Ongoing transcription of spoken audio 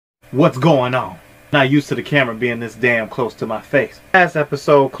What's going on? Not used to the camera being this damn close to my face. Last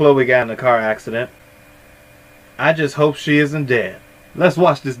episode, Chloe got in a car accident. I just hope she isn't dead. Let's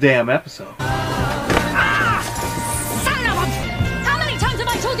watch this damn episode. Son of a... How many times have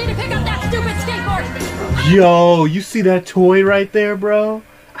I told you to pick up that stupid skateboard? Yo, you see that toy right there, bro?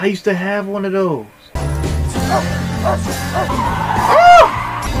 I used to have one of those.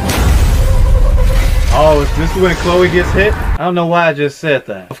 Oh, is this when Chloe gets hit? I don't know why I just said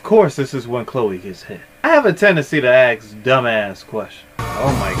that. Of course this is when Chloe gets hit. I have a tendency to ask dumbass questions.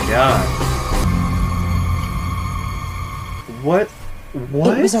 Oh my god. What? It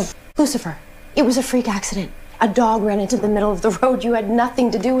was Lucifer. It was a freak accident. A dog ran into the middle of the road. You had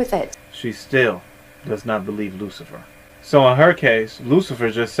nothing to do with it. She still does not believe Lucifer. So in her case, Lucifer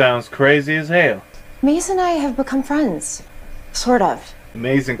just sounds crazy as hell. Maze and I have become friends. Sort of.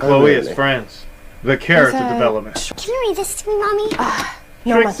 Maze and Chloe is friends. The character development. Can you read this to me, Mommy?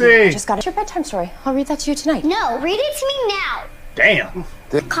 No, Monkey. I just got it. It's your bedtime story. I'll read that to you tonight. No, read it to me now. Damn.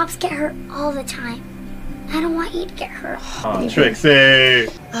 The cops get hurt all the time. I don't want you to get hurt. Oh, Trixie.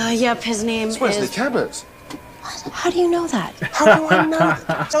 Yep, his name is Wesley Cabot. How do you know that? How do I know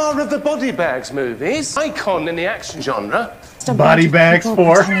that? Star of the Body Bags movies. Icon in the action genre. Body Bags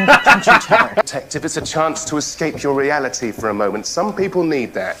 4. Detective, it's a chance to escape your reality for a moment. Some people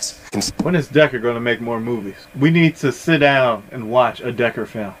need that. When is Decker going to make more movies? We need to sit down and watch a Decker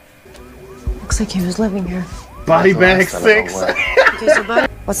film. Looks like he was living here. Body Bag 6.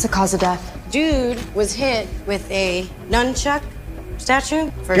 What's the cause of death? Dude was hit with a nunchuck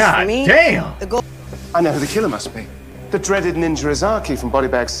statue. First God for me. damn. The goal. I know who the killer must be. The dreaded Ninja Azaki from Body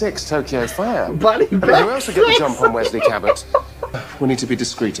Bag 6, Tokyo Fire. Body Who Bag else would get the jump on Wesley Cabot? We need to be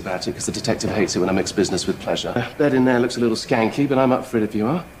discreet about it, because the detective hates it when I mix business with pleasure. Bed in there looks a little skanky, but I'm up for it if you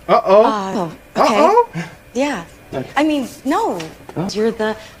are. Uh-oh. Okay. Uh-oh. Yeah. I mean, no. You're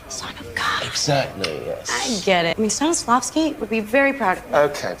the son of God. Exactly, yes. I get it. I mean, Stanislavski would be very proud of you.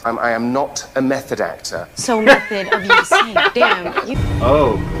 Okay, I am not a method actor. So method of you saying, damn. You...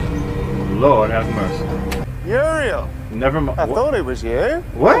 Oh. Lord have mercy. Uriel. Never mind. I thought it was you.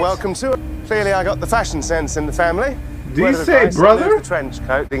 What? Well, welcome to it. Clearly, I got the fashion sense in the family. Do Word you of say advice, brother? lose the trench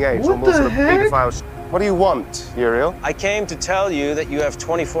coat, the age, What or more the sort of heck? pedophile What do you want, Uriel? I came to tell you that you have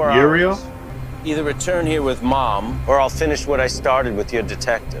 24 hours. Uriel? Either return here with Mom, or I'll finish what I started with your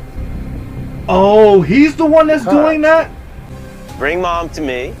detective. Oh, he's the one that's doing that? Bring Mom to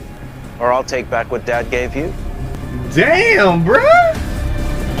me, or I'll take back what Dad gave you. Damn, bruh.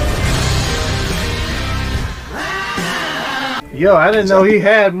 Yo, I didn't know he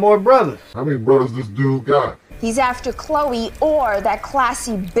had more brothers. How many brothers this dude got? He's after Chloe or that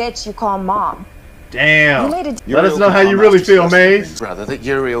classy bitch you call Mom. Damn. Related to Let us know how you really feel, Maze. Brother, that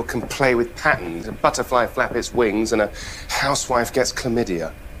Uriel can play with patterns, a butterfly flap its wings, and a housewife gets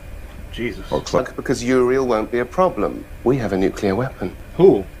chlamydia. Jesus. Because Uriel won't be a problem. We have a nuclear weapon.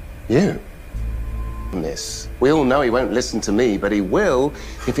 Who? You. This. We all know he won't listen to me, but he will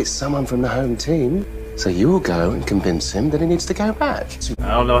if it's someone from the home team. So you'll go and convince him that he needs to go back.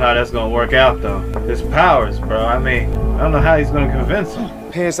 I don't know how that's gonna work out, though. His powers, bro. I mean, I don't know how he's gonna convince him.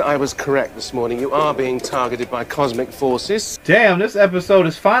 Appears that I was correct this morning. You are being targeted by cosmic forces. Damn, this episode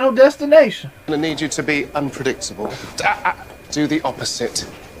is Final Destination. I need you to be unpredictable. Do the opposite.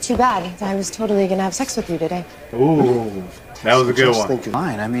 Too bad. I was totally gonna have sex with you today. Ooh, that was a good one.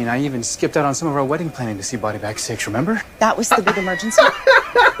 Fine. I mean, I even skipped out on some of our wedding planning to see Body Bag 6, remember? That was the big emergency.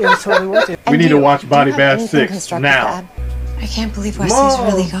 It was totally worth it. We need to watch Body Bag 6 now. I can't believe Wesley's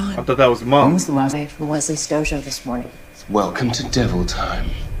really gone. I thought that was When Mom. was the last... From Wesley's dojo this morning. Welcome to Devil Time.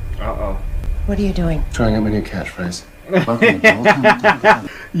 Uh-oh. What are you doing? Trying out my new catchphrase.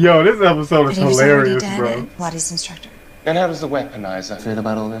 Yo, this episode is But he was already hilarious, dead. bro. Pilates instructor. And how does the weaponizer feel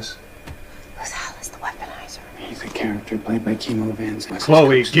about all this? Who the hell is the weaponizer? He's a character played by Chemo Vans.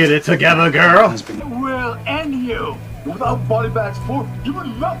 Chloe, get it together, girl. Will and you. Without Body Bags 4, you were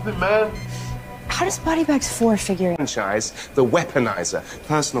nothing, man. How does Body Bags 4 figure in? Franchise, the weaponizer.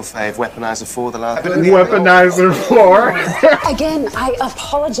 Personal fave, weaponizer 4, the last... Weaponizer 4. Again, I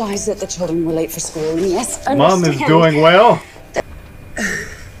apologize that the children were late for school. And yes, Mom is understand. doing well.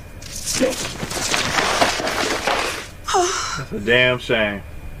 That's a damn shame.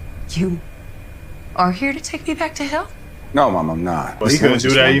 You are here to take me back to hell? No, Mom, I'm not. Well, he couldn't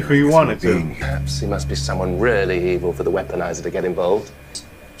do that if he wanted to. Perhaps he must be someone really evil for the weaponizer to get involved.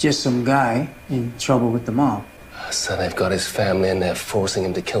 Just some guy in trouble with the mob. So they've got his family and they're forcing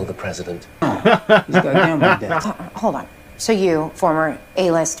him to kill the president. He's got gambling debt. Hold on. So you, former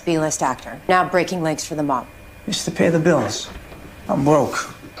A-list, B-list actor, now breaking legs for the mob. Just to pay the bills. I'm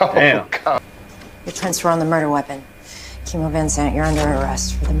broke. Damn. Your transfer on the murder weapon. Kimo Vincent, you're under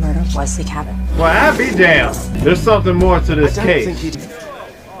arrest for the murder of Wesley Cabot. Well, I'd be damned. There's something more to this case.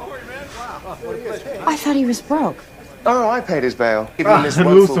 I thought he was broke. Oh, I paid his bail. Even in this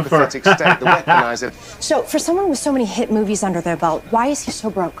woeful, pathetic state, the weaponizer. So, for someone with so many hit movies under their belt, why is he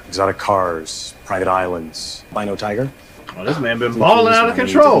so broke? Exotic cars, private islands, Bino Tiger. Oh, this man been balling out of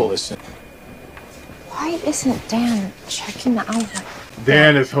control. Why isn't Dan checking the outlet?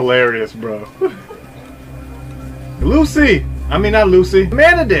 Dan is hilarious, bro. Lucy! I mean, not Lucy.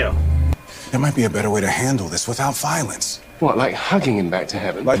 Manadale. There might be a better way to handle this without violence. What, like hugging him back to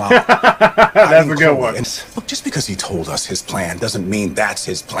heaven? Like, Mom, that's a good one. Look, just because he told us his plan doesn't mean that's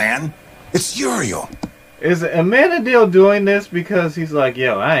his plan. It's Uriel. Is Manadale doing this because he's like,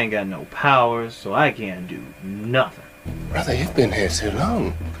 yo, I ain't got no powers, so I can't do nothing? Brother, you've been here too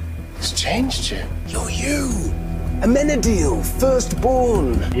long. It's changed you. You're you. Amenadiel,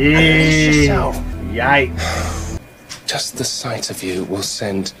 firstborn. Yeah. Yikes. Just the sight of you will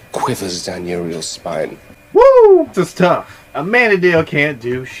send quivers down Uriel's spine. Woo! This is tough. Manadale can't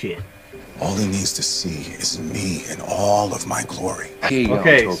do shit. All he needs to see is me in all of my glory.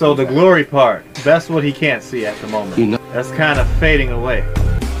 Okay, so the glory part, that's what he can't see at the moment. You know, that's kind of fading away.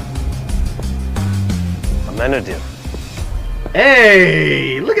 Amenadiel.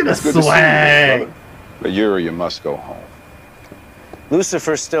 Hey, look at the swag. But Uriel must go home.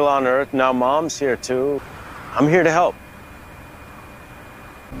 Lucifer's still on Earth. Now Mom's here, too. I'm here to help.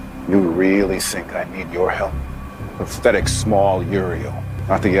 You really think I need your help? Pathetic small Uriel,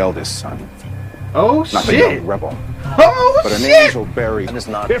 not the eldest son. Oh, not shit. the young rebel. Oh, but an shit. angel buried. That is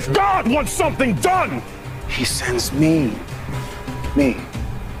not. If God wants something done, he sends me. Me.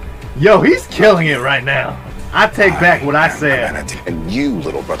 Yo, he's killing it right now. I take back what I said. And you,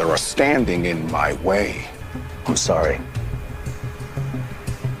 little brother, are standing in my way. I'm sorry.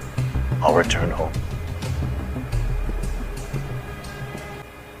 I'll return home.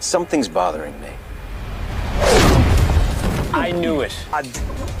 Something's bothering me. I knew it.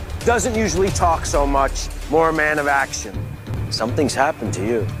 Doesn't usually talk so much. More a man of action. Something's happened to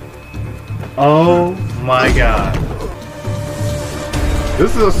you. Oh my god.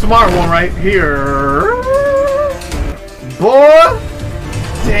 This is a smart one right here. Boy!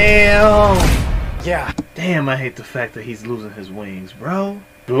 Damn! Yeah. Damn, I hate the fact that he's losing his wings, bro.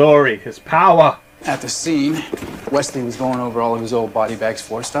 Glory, his power. At the scene, Wesley was going over all of his old Body Bags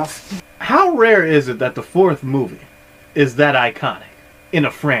 4 stuff. How rare is it that the fourth movie is that iconic in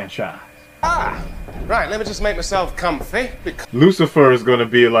a franchise? Ah! Right, let me just make myself comfy. Lucifer is gonna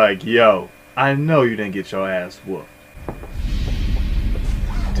be like, yo, I know you didn't get your ass whooped.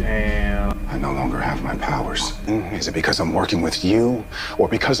 Damn. I no longer have my powers. Is it because I'm working with you? Or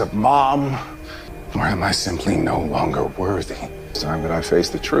because of Mom? Or am I simply no longer worthy? It's time that I face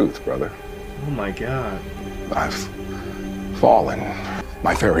the truth, brother. Oh my god. I've fallen.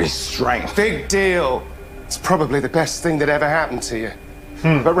 My very strength. Big deal. It's probably the best thing that ever happened to you.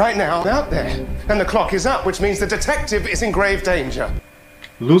 But right now, I'm out there. And the clock is up, which means the detective is in grave danger.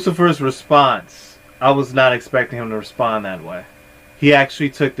 Lucifer's response. I was not expecting him to respond that way. He actually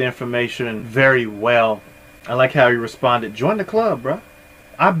took the information very well. I like how he responded. Join the club, bro.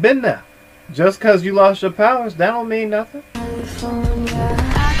 I've been there. Just because you lost your powers, that don't mean nothing.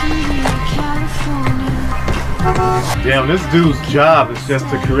 Damn, this dude's job is just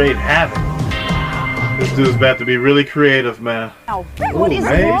to create havoc. This dude's about to be really creative, man. Oh, Ooh, what is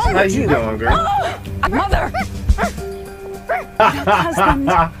Maze, wrong how with you doing, girl? Oh, mother!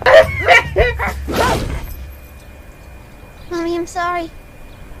 Mommy, I'm sorry.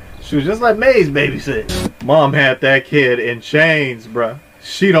 She was just like Maze babysit. Mom had that kid in chains, bruh.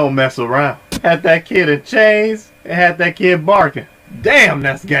 She don't mess around. Had that kid in chains and had that kid barking. Damn,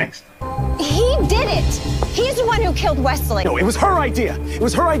 that's gangster. He did it! He's the one who killed Wesley. No, it was her idea. It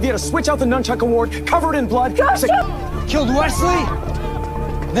was her idea to switch out the nunchuck award, cover it in blood. Killed Wesley?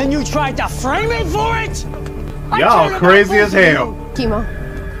 Then you tried to frame me for it? Y'all crazy as hell. Kimo,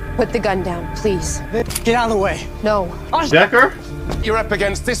 put the gun down, please. Get out of the way. No. Decker? You're up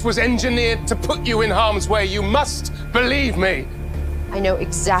against this was engineered to put you in harm's way. You must believe me. I know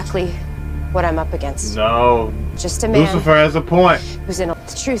exactly what I'm up against. No. Just a man. Lucifer has a point. Who's in.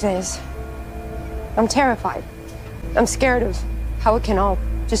 The truth is, I'm terrified. I'm scared of how it can all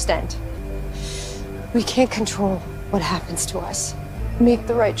just end. We can't control what happens to us. Make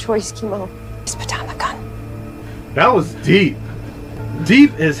the right choice, Kimo. Just put down the gun. That was deep.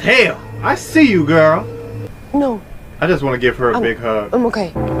 Deep as hell. I see you, girl. No. I just want to give her a big hug. I'm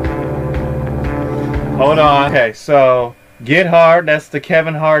okay. Hold on. Okay, so Get Hard, that's the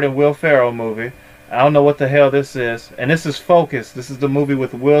Kevin Hart and Will Ferrell movie. I don't know what the hell this is. And this is Focus. This is the movie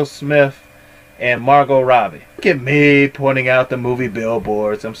with Will Smith and Margot Robbie. Look at me pointing out the movie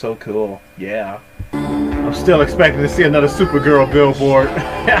billboards. I'm so cool. Yeah. I'm still expecting to see another Supergirl billboard.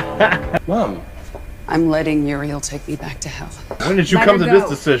 Mom. I'm letting Uriel take me back to hell. When did you come to this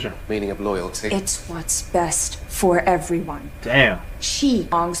decision? Meaning of loyalty. It's what's best for everyone. Damn. She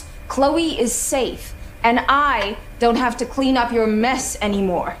belongs. Chloe is safe. And I don't have to clean up your mess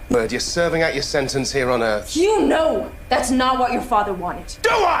anymore. Word, you're serving out your sentence here on Earth. You know that's not what your father wanted. Do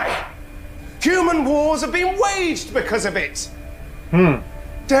I? Human wars have been waged because of it. Did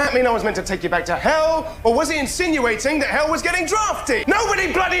that mean I was meant to take you back to hell? Or was he insinuating that hell was getting drafted?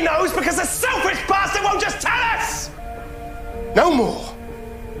 Nobody bloody knows because the selfish bastard won't just tell us! No more.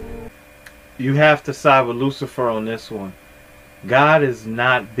 You have to side with Lucifer on this one. God is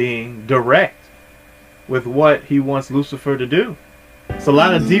not being direct with what he wants Lucifer to do. It's a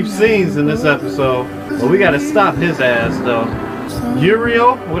lot of deep scenes in this episode, but we gotta stop his ass though.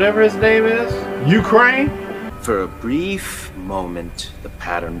 Uriel, whatever his name is, Ukraine. For a brief moment, the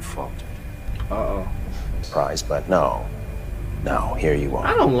pattern faltered. Uh-oh. Surprise, but no. No, here you are.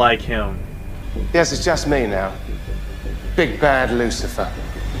 I don't like him. Yes, it's just me now. Big bad Lucifer.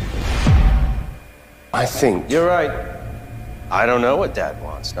 I think... You're right. I don't know what Dad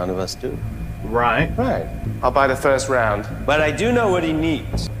wants. None of us do. Right. Right. I'll buy the first round. But I do know what he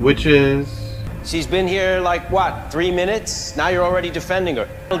needs. Which is... She's been here like, what, 3 minutes? Now you're already defending her.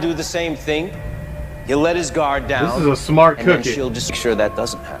 He'll do the same thing. He'll let his guard down. This is a smart and cookie. Then she'll just make sure that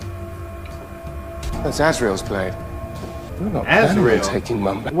doesn't happen. That's Azrael's blade. We're not Azrael. taking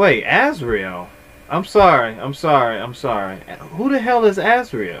Mum back. Wait, Azrael? I'm sorry. Who the hell is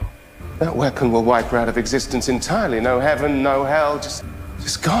Azrael? That weapon will wipe her out of existence entirely. No heaven, no hell, just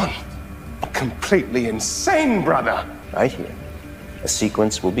gone. Completely insane, brother. Right here. A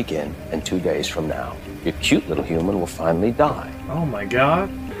sequence will begin, and 2 days from now, your cute little human will finally die. Oh my God.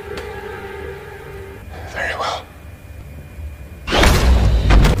 Very well.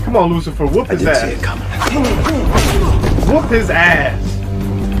 Come on, Lucifer, whoop his ass. I did see it coming. Whoop his ass.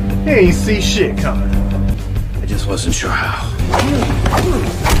 He ain't see shit coming. I just wasn't sure how.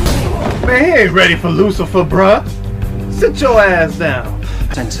 Man, he ain't ready for Lucifer, bruh. Sit your ass down.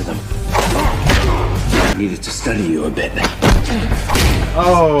 Sense of them. I needed to study you a bit.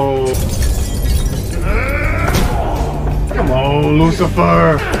 Oh. Come on,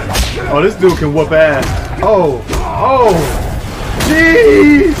 Lucifer. Oh, this dude can whoop ass. Oh.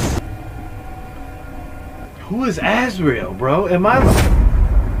 Jeez. Who is Azrael, bro? Am I...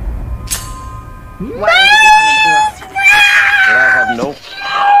 But I have no...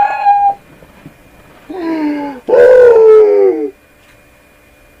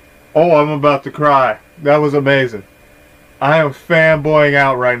 Oh, I'm about to cry. That was amazing. I am fanboying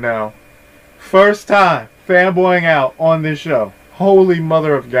out right now. First time fanboying out on this show. Holy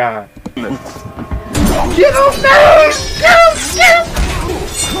mother of God. Get him, Maze! Get him!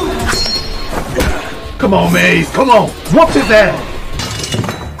 Come on, Maze. Come on. Whoop his ass.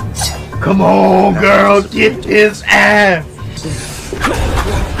 Come on, girl. Get his ass.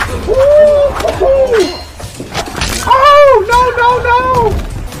 Oh,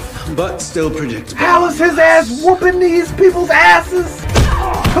 no. But still predictable. How is his ass whooping these people's asses?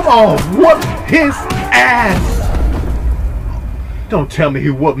 Come on, whoop his ass. Don't tell me he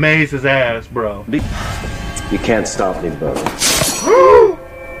whooped Maze's ass, bro. You can't stop me, bro.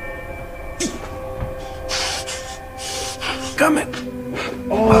 Coming.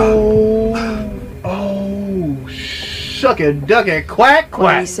 Oh, shuck it, duck it, quack, quack.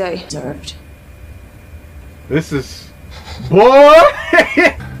 What do you say? Deserved. This is... Boy!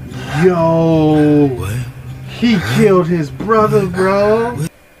 Yo, he killed his brother, bro.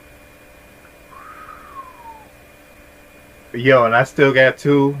 Yo, and I still got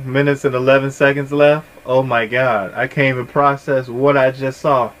 2 minutes and 11 seconds left. Oh my God, I can't even process what I just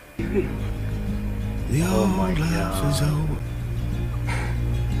saw. Oh my God.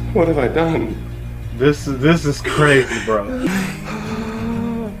 What have I done? This is crazy, bro.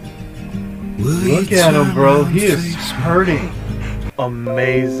 Look at him, bro. He is hurting.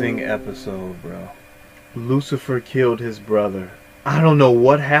 Amazing episode, bro. Lucifer killed his brother. I don't know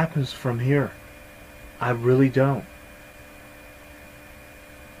what happens from here. I really don't.